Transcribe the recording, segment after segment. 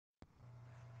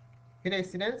Hey there,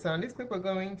 students. On this clip, we're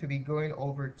going to be going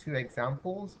over two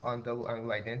examples on double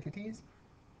angle identities.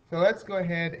 So let's go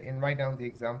ahead and write down the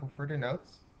example for the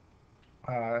notes.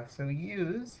 So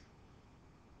use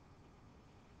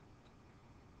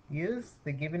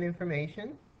the given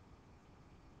information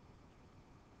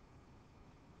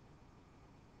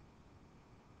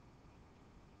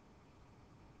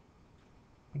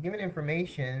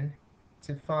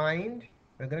to find.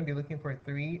 We're going to be looking for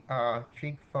three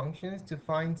trig functions to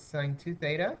find sine 2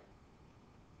 theta,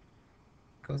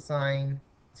 cosine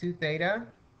 2 theta,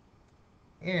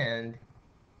 and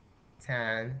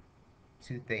tan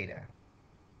 2 theta.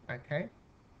 Okay.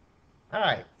 All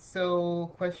right,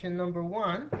 so question number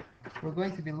one, we're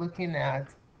going to be looking at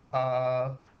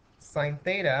sine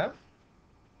theta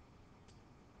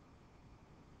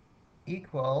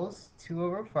equals 2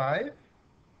 over 5,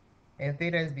 and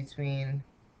theta is between,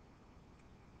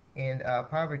 and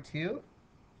pi over 2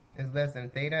 is less than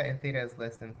theta, and theta is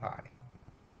less than pi.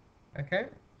 Okay,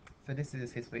 so this is the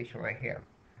situation right here.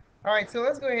 All right, so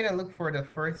let's go ahead and look for the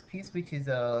first piece, which is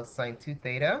sine 2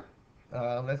 theta.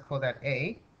 Let's call that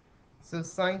A. So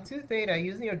sine 2 theta,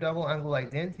 using your double angle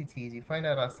identities, you find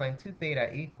out that sine 2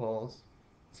 theta equals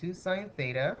 2 sine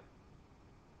theta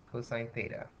cosine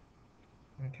theta.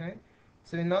 Okay?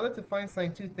 So in order to find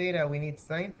sine 2 theta, we need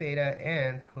sine theta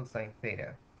and cosine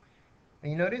theta.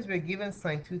 And you notice we're given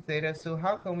sine 2 theta, so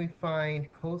how can we find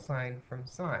cosine from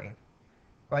sine?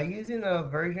 By using a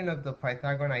version of the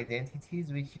Pythagorean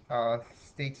identities, which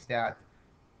states that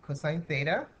cosine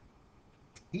theta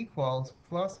equals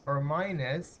plus or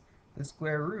minus the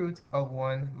square root of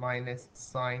 1 minus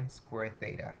sine squared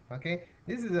theta. Okay,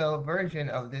 this is a version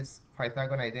of this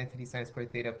Pythagorean identity, sine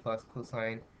squared theta plus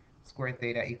cosine squared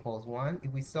theta equals 1.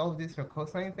 If we solve this for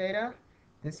cosine theta,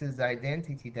 this is the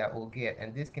identity that we'll get,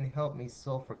 and this can help me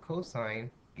solve for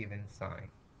cosine given sine.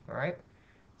 All right,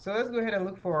 so let's go ahead and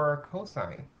look for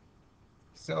cosine.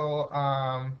 So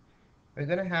we're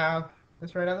going to have,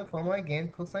 let's write down the formula again.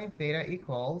 Cosine theta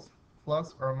equals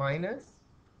plus or minus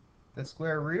the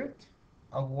square root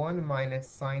of 1 minus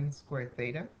sine squared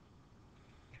theta.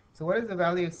 So what is the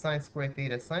value of sine squared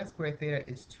theta? Sine squared theta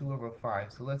is 2 over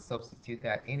 5. So let's substitute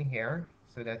that in here.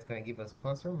 So that's going to give us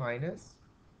plus or minus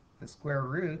the square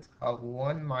root of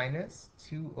 1 minus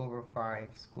 2 over 5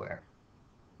 squared.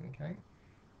 Okay.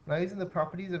 Now using the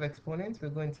properties of exponents, we're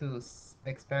going to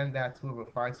expand that 2 over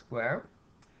 5 squared.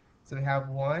 So we have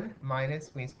 1 minus,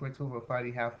 when you square 2 over 5,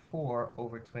 you have 4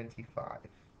 over 25.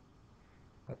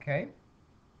 Okay?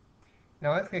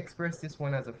 Now let's express this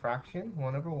one as a fraction,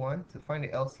 1 over 1. To find the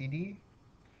LCD,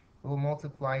 we'll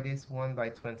multiply this 1 by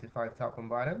 25 top and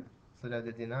bottom so that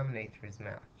the denominators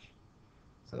match.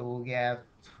 So we'll get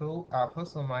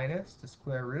plus or minus the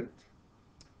square root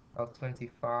of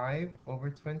 25 over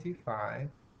 25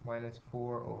 minus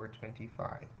 4 over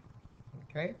 25.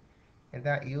 Okay? And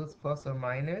that yields plus or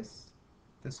minus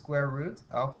the square root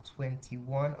of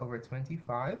 21 over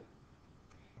 25.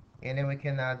 And then we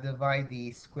can divide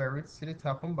the square roots to the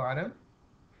top and bottom.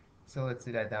 So let's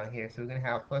do that down here. So we're going to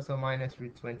have plus or minus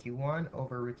root 21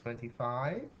 over root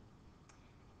 25.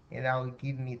 And that will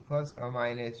give me plus or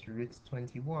minus root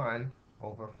 21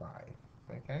 over 5.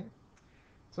 Okay?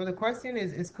 So the question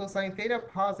is cosine theta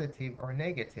positive or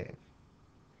negative?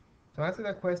 To answer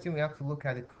that question, we have to look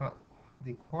at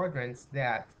the quadrants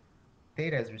that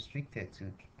theta is restricted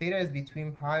to. Theta is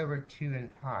between pi over 2 and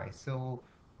pi. So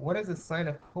what is the sign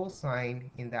of cosine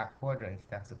in that quadrant?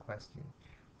 That's the question.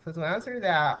 So to answer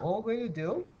that, all we're going to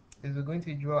do is we're going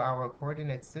to draw our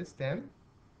coordinate system.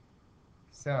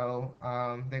 So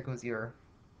there goes your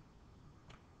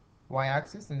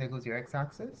y-axis and there goes your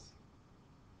x-axis.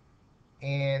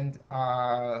 And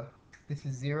this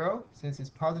is 0. Since it's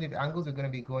positive angles, we're going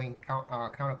to be going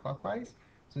counterclockwise.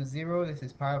 So 0, this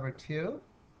is pi over 2,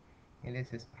 and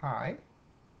this is pi.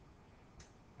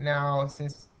 Now,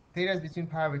 since theta is between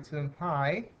pi over 2 and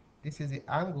pi, this is the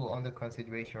angle under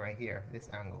consideration right here, this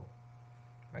angle.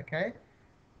 Okay?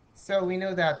 So we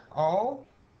know that all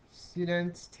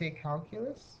students take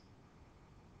calculus.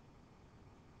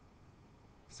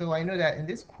 So I know that in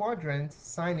this quadrant,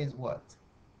 sine is what?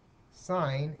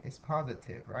 Sine is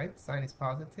positive, right? Sine is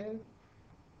positive.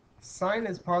 Sine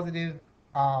is positive,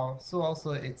 so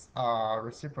also it's a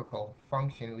reciprocal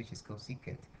function, which is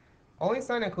cosecant. Only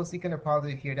sine and cosecant are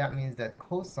positive here. That means that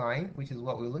cosine, which is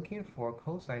what we're looking for,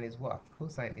 cosine is what?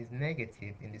 Cosine is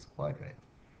negative in this quadrant.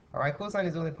 All right, cosine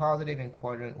is only positive in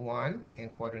quadrant 1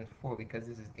 and quadrant 4 because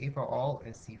this is A for all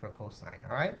and C for cosine.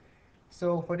 All right,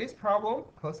 so for this problem,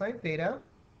 cosine theta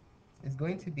is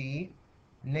going to be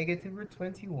negative root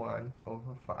 21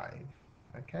 over 5.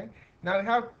 Okay, now we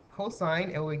have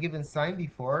cosine and we're given sine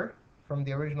before. from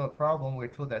the original problem, we're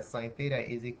told that sine theta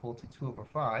is equal to 2 over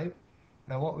 5.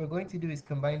 Now what we're going to do is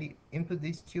input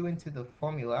these two into the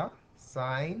formula.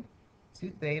 Sine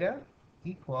 2 theta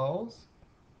equals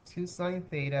 2 sine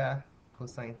theta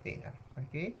cosine theta.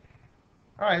 Okay?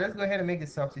 All right, let's go ahead and make the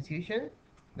substitution.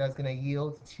 That's going to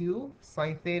yield 2.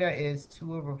 Sine theta is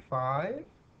 2 over 5.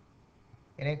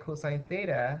 And then cosine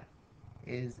theta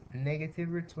is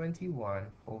negative root 21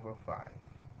 over 5.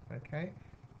 Okay?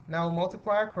 Now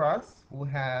multiply across. We'll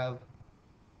have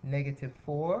negative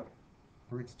 4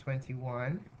 root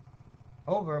 21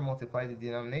 over, multiply the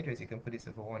denominators. You can put this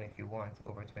over 1 if you want,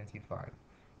 over 25.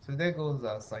 So there goes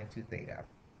sine 2 theta.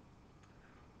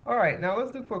 All right, now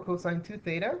let's look for cosine 2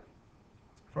 theta.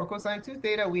 For cosine 2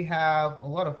 theta, we have a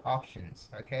lot of options,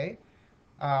 okay?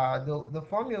 The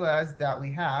formulas that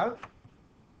we have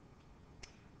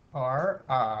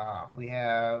are, we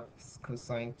have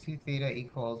cosine 2 theta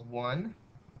equals 1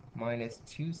 minus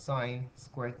 2 sine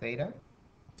square theta,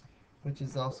 which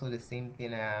is also the same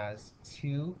thing as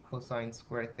 2 cosine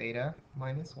square theta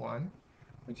minus 1,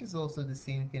 which is also the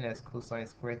same thing as cosine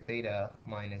square theta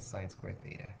minus sine square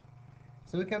theta.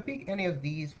 So we can pick any of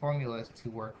these formulas to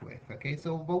work with, okay?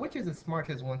 So, but which is the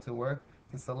smartest one to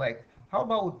select? How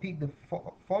about we pick the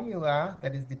formula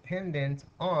that is dependent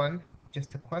on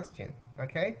just a question,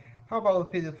 okay? How about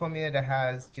we pick the formula that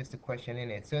has just a question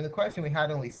in it? So in the question we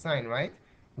had only sine, right?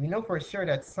 We know for sure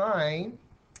that sine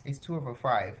is 2 over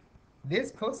 5.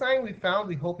 This cosine we found,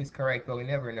 we hope is correct, but we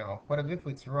never know. What if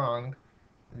it's wrong?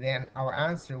 Then our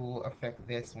answer will affect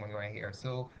this one right here.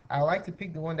 So I like to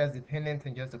pick the one that's dependent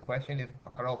on just a question if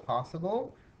at all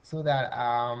possible, so that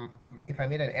if I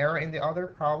made an error in the other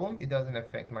problem, it doesn't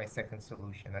affect my second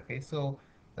solution. Okay, so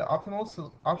the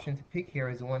optimal option to pick here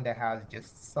is the one that has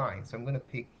just sine. So I'm going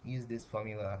to use this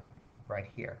formula right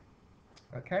here.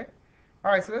 Okay,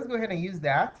 all right, so let's go ahead and use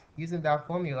that. Using that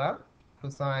formula,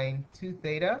 cosine 2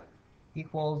 theta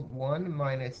equals 1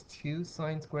 minus 2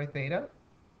 sine squared theta.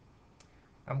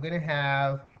 I'm going to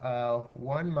have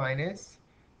 1 minus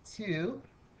 2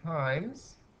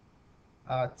 times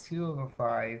 2 over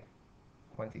 5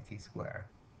 quantity square.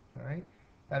 All right?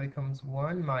 That becomes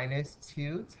 1 minus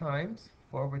 2 times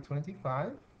 4 over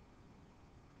 25,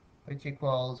 which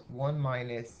equals 1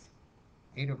 minus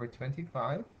 8 over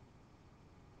 25.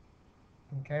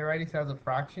 Okay, write this as a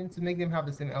fraction. To make them have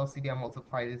the same LCD, I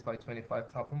multiply this by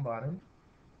 25 top and bottom.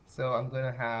 So I'm going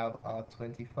to have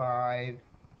 25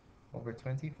 over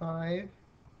 25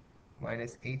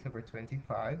 minus 8 over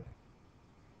 25.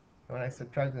 When I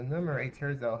subtract the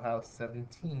numerators, I'll have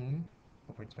 17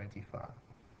 over 25.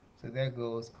 So there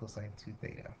goes cosine 2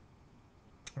 theta.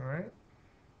 All right.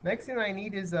 Next thing I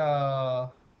need is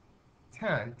tan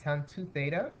 2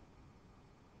 theta.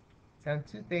 Tan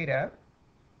 2 theta,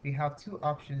 we have two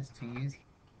options to use.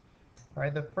 All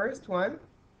right, the first one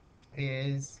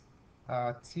is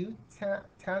 2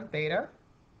 tan theta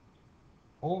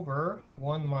over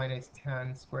 1 minus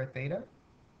tan squared theta.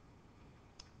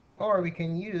 Or we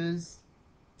can use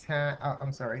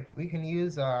we can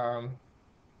use the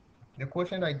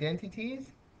quotient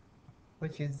identities,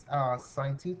 which is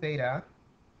sine 2 theta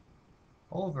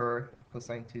over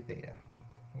cosine 2 theta.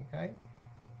 Okay?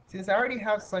 Since I already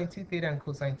have sine 2 theta and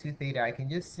cosine 2 theta, I can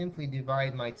just simply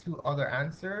divide my two other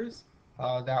answers.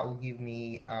 That will give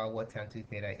me what tan 2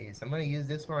 theta is. So I'm going to use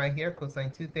this one right here,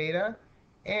 cosine 2 theta,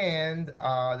 and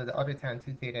the other tan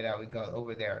 2 theta that we got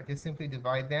over there. Just simply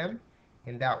divide them,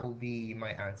 and that will be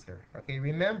my answer. Okay,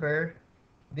 remember,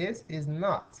 this is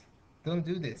not, don't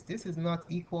do this. This is not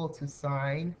equal to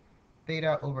sine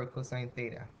theta over cosine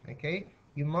theta. Okay,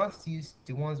 you must use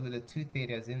the ones with the two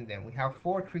thetas in them. We have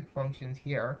four trig functions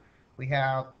here. We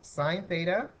have sine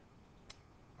theta,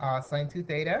 sine 2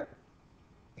 theta,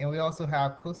 and we also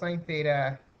have cosine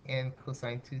theta and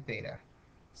cosine 2 theta.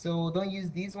 So don't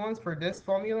use these ones for this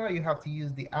formula. You have to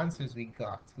use the answers we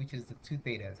got, which is the 2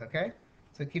 thetas, okay?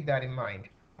 So keep that in mind.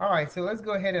 All right, so let's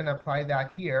go ahead and apply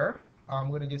that here. I'm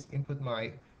going to just input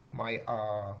my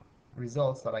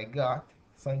results that I got.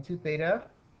 Sine 2 theta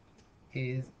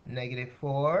is negative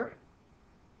 4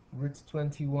 root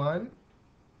 21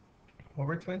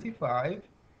 over 25.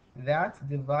 That's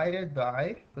divided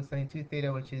by cosine 2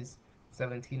 theta, which is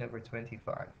 17 over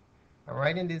 25. I'm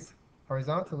writing this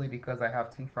horizontally because I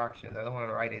have two fractions. I don't want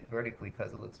to write it vertically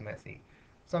because it looks messy.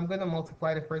 So I'm going to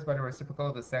multiply the first by the reciprocal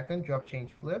of the second, drop,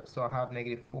 change, flip. So I'll have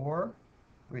negative 4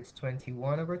 root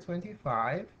 21 over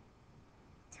 25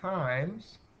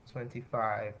 times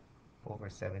 25 over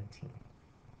 17.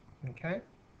 Okay?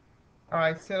 All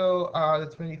right, so the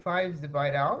 25s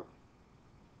divide out.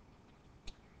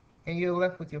 And you're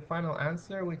left with your final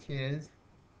answer, which is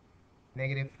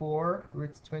negative 4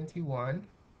 root 21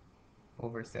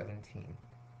 over 17.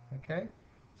 Okay?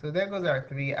 So there goes our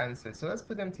three answers. So let's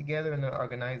put them together in an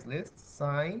organized list.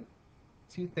 Sine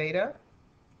 2 theta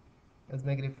is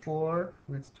negative 4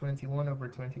 root 21 over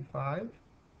 25.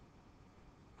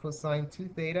 Cosine 2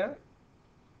 theta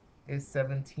is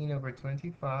 17 over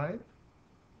 25.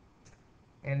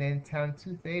 And then tan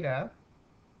 2 theta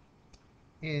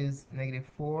is negative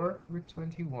 4 root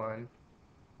 21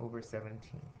 over 17.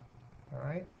 All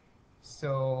right?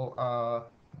 So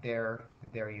there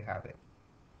you have it.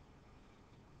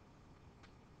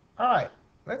 All right,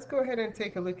 let's go ahead and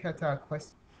take a look at our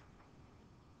question.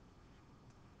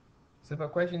 So for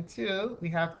question 2, we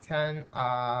have tan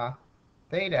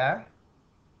theta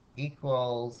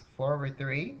equals 4 over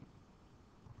 3,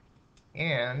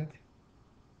 and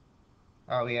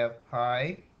we have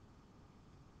pi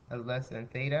is less than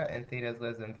theta, and theta is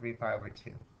less than 3 pi over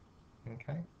 2.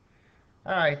 Okay.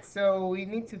 All right, so we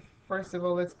need to, first of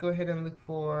all, let's go ahead and look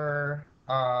for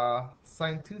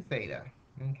sine 2 theta.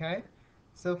 Okay.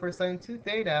 So for sine 2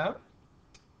 theta,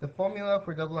 the formula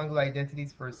for double angular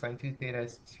identities for sine 2 theta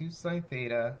is 2 sine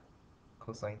theta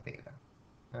cosine theta.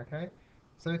 Okay.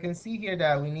 So we can see here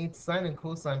that we need sine and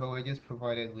cosine, but we're just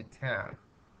provided with tan.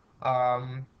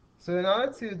 So in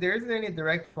order to, there isn't any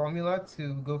direct formula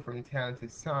to go from tan to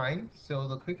sine. So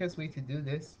the quickest way to do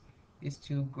this is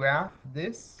to graph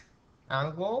this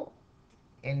angle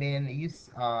and then use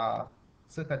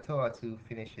SOHCAHTOA to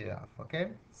finish it off.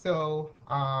 Okay. So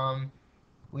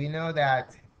we know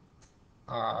that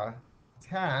uh,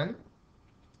 tan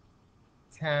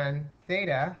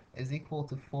theta is equal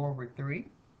to 4 over 3.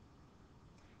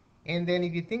 And then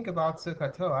if you think about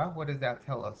SOHCAHTOA, what does that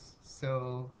tell us?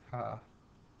 SOHCAHTOA.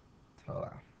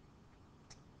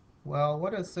 Well,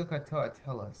 what does SOHCAHTOA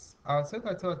tell us?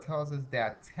 SOHCAHTOA tells us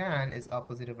that tan is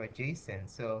opposite of adjacent.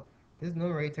 So this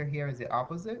numerator here is the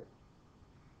opposite,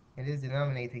 and this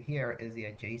denominator here is the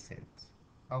adjacent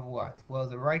of what? Well,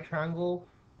 the right triangle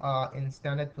in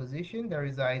standard position that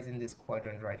resides in this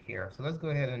quadrant right here. So let's go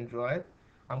ahead and draw it.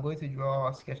 I'm going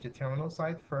to sketch the terminal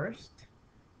side first.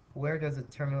 Where does the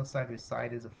terminal side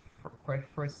reside is the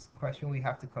first question we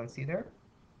have to consider.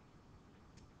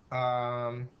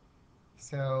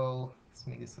 So let's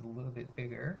make this a little bit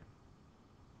bigger.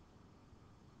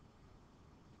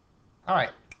 All right,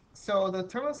 so the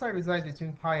terminal side resides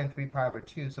between pi and 3 pi over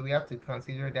 2, so we have to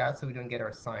consider that so we don't get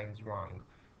our signs wrong.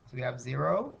 So we have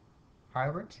 0, pi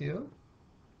over 2,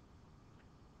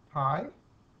 pi,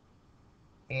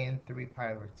 and 3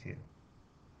 pi over 2.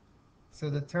 So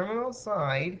the terminal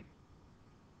side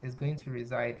is going to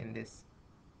reside in this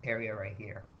area right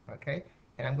here, okay?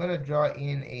 And I'm going to draw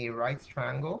in a right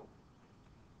triangle.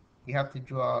 You have to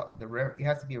draw it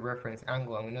has to be a reference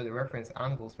angle, and we know the reference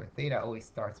angles for theta always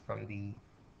starts from the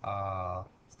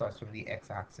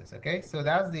x-axis. Okay, so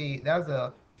that's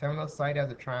the terminal side as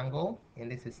a triangle,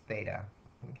 and this is theta.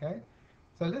 Okay,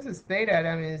 so this is theta.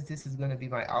 That means this is going to be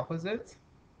my opposite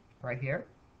right here,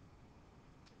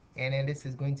 and then this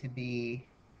is going to be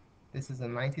a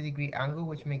 90-degree angle,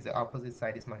 which makes the opposite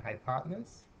side is my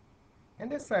hypotenuse,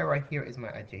 and this side right here is my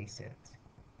adjacent.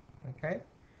 Okay.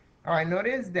 All right,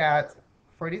 notice that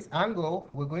for this angle,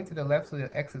 we're going to the left, so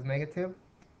the x is negative,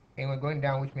 and we're going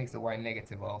down, which makes the y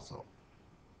negative also.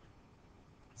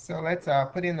 So let's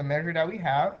put in the measure that we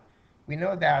have. We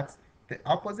know that the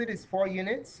opposite is 4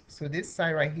 units, so this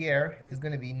side right here is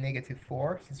going to be negative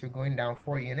 4, since we're going down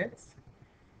 4 units.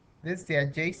 The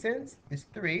adjacent is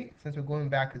 3, since we're going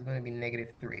back, is going to be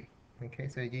negative 3. Okay,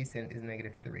 so adjacent is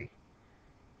negative 3.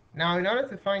 Now, in order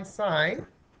to find sine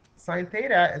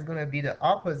theta is going to be the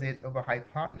opposite of a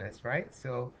hypotenuse, right?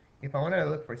 So if I wanted to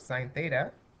look for sine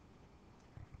theta,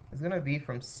 it's going to be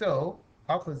from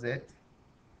opposite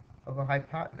of a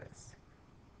hypotenuse.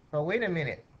 But wait a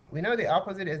minute. We know the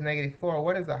opposite is negative 4.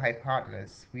 What is the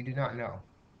hypotenuse? We do not know.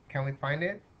 Can we find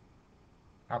it?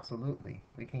 Absolutely.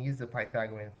 We can use the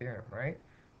Pythagorean theorem, right?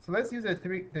 So let's use the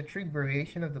trig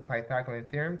variation of the Pythagorean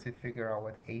theorem to figure out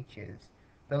what h is.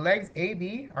 The legs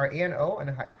AB are A and O, and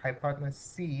the hypotenuse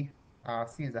C,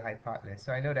 C is the hypotenuse.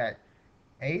 So I know that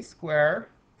A squared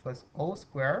plus O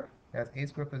squared, that's A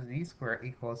squared plus B squared,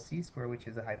 equals C squared, which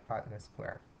is the hypotenuse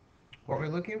squared. What we're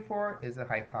looking for is the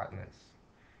hypotenuse.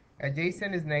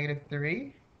 Adjacent is negative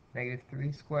 3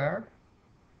 squared,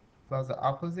 plus the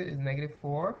opposite is negative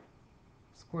 4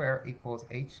 squared equals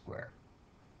h squared.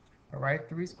 All right,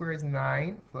 3 squared is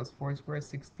 9, plus 4 squared is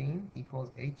 16,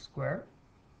 equals h squared.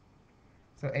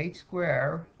 So h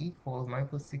squared equals 9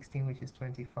 plus 16, which is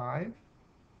 25.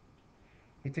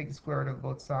 You take the square root of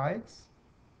both sides,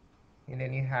 and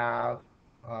then you have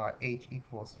h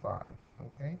equals 5,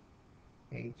 okay?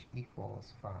 H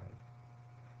equals 5.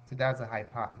 So that's a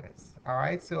hypotenuse. All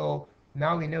right, so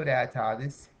Now we know that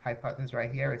this hypotenuse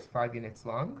right here is 5 units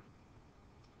long.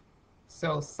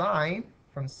 So sine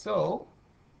from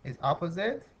is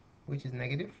opposite, which is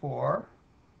 -4,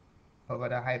 over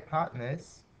the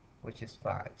hypotenuse, which is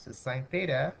 5. So sine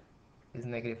theta is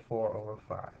 -4 over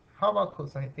 5. How about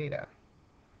cosine theta?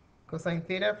 Cosine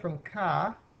theta from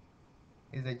ka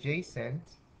is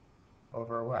adjacent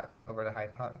over what? Over the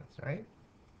hypotenuse, right?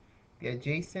 The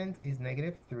adjacent is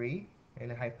 -3,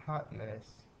 and the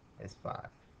hypotenuse is 5.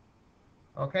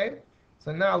 Okay?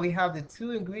 So now we have the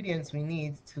two ingredients we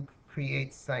need to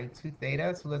create sine 2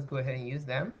 theta, so let's go ahead and use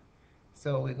them.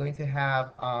 So we're going to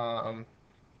have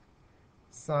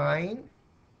sine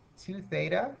 2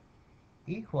 theta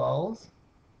equals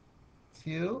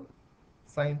 2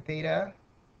 sine theta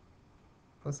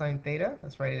cosine theta.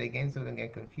 Let's write it again so we don't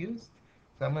get confused.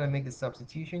 So I'm going to make the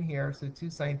substitution here. So 2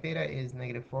 sine theta is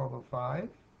 -4 over 5.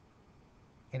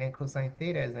 And then cosine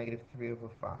theta is -3 over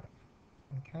 5.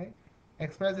 Okay?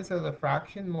 Express this as a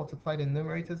fraction. Multiply the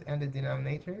numerators and the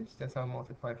denominators. That's how I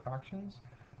multiply fractions.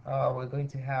 We're going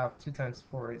to have 2 times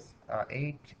 4 is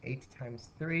 8. 8 times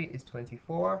 3 is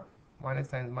 24. Minus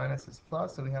times minus is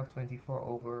plus. So we have 24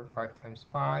 over 5 times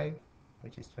 5,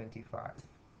 which is 25.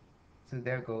 So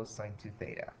there goes sine 2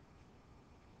 theta.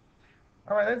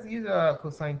 All right, let's use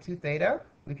cosine 2 theta.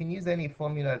 We can use any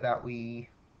formula that we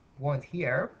want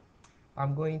here.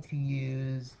 I'm going to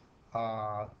use,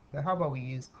 how about we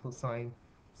use cosine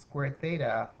squared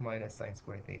theta minus sine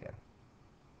squared theta.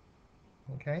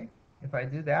 Okay, if I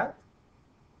do that,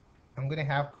 I'm going to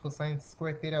have cosine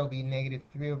squared theta will be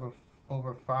 -3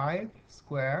 over 5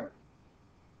 square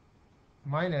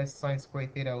minus sine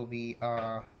squared theta will be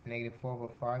 -4 over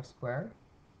 5 square.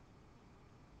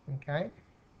 Okay,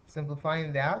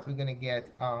 simplifying that, we're going to get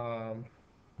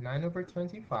 9 over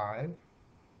 25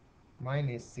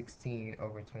 minus 16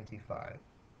 over 25.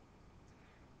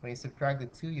 When you subtract the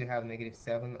 2, you have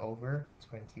 -7 over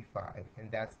 25, and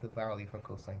that's the value for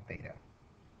cosine theta.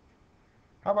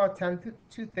 How about tan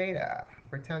 2 theta?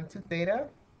 For tan 2 theta,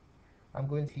 I'm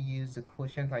going to use the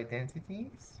quotient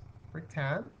identities for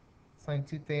tan sine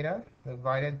 2 theta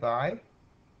divided by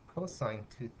cosine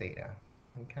 2 theta.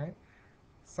 Okay,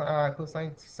 so,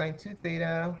 cosine sine 2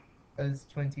 theta is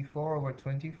 24 over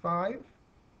 25.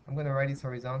 I'm going to write this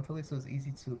horizontally so it's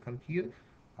easy to compute.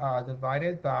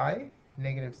 Divided by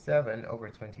 -7 over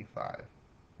 25.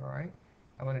 All right.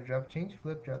 I'm going to drop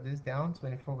this down.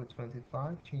 24 over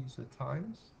 25, change to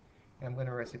times. And I'm going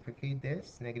to reciprocate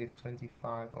this,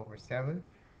 -25 over 7.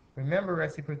 Remember,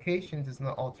 reciprocation does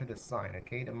not alter the sign,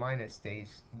 okay? The minus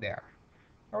stays there.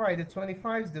 All right, the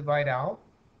 25s divide out.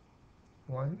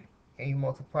 1, and you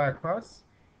multiply across.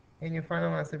 And your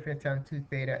final answer for tan 2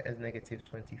 theta is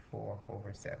 -24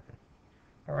 over 7.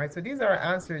 All right, so these are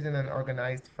answers in an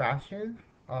organized fashion.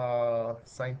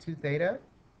 Sine 2 theta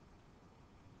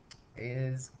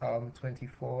is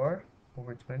 24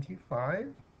 over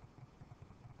 25.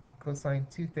 Cosine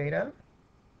 2 theta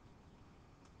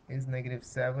is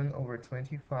 -7 over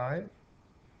 25.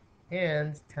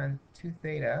 And tan 2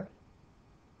 theta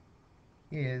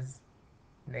is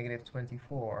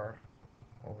 -24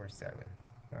 over 7.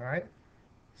 All right,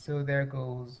 so there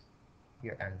goes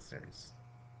your answers.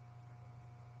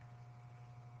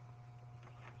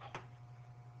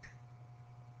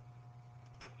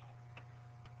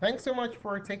 Thanks so much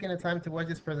for taking the time to watch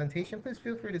this presentation. Please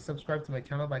feel free to subscribe to my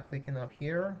channel by clicking up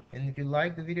here. And if you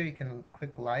like the video, you can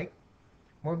click like.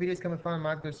 More videos can be found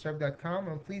on mathgoodstuff.com.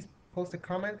 And please post a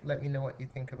comment. Let me know what you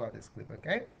think about this clip,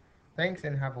 okay? Thanks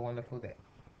and have a wonderful day.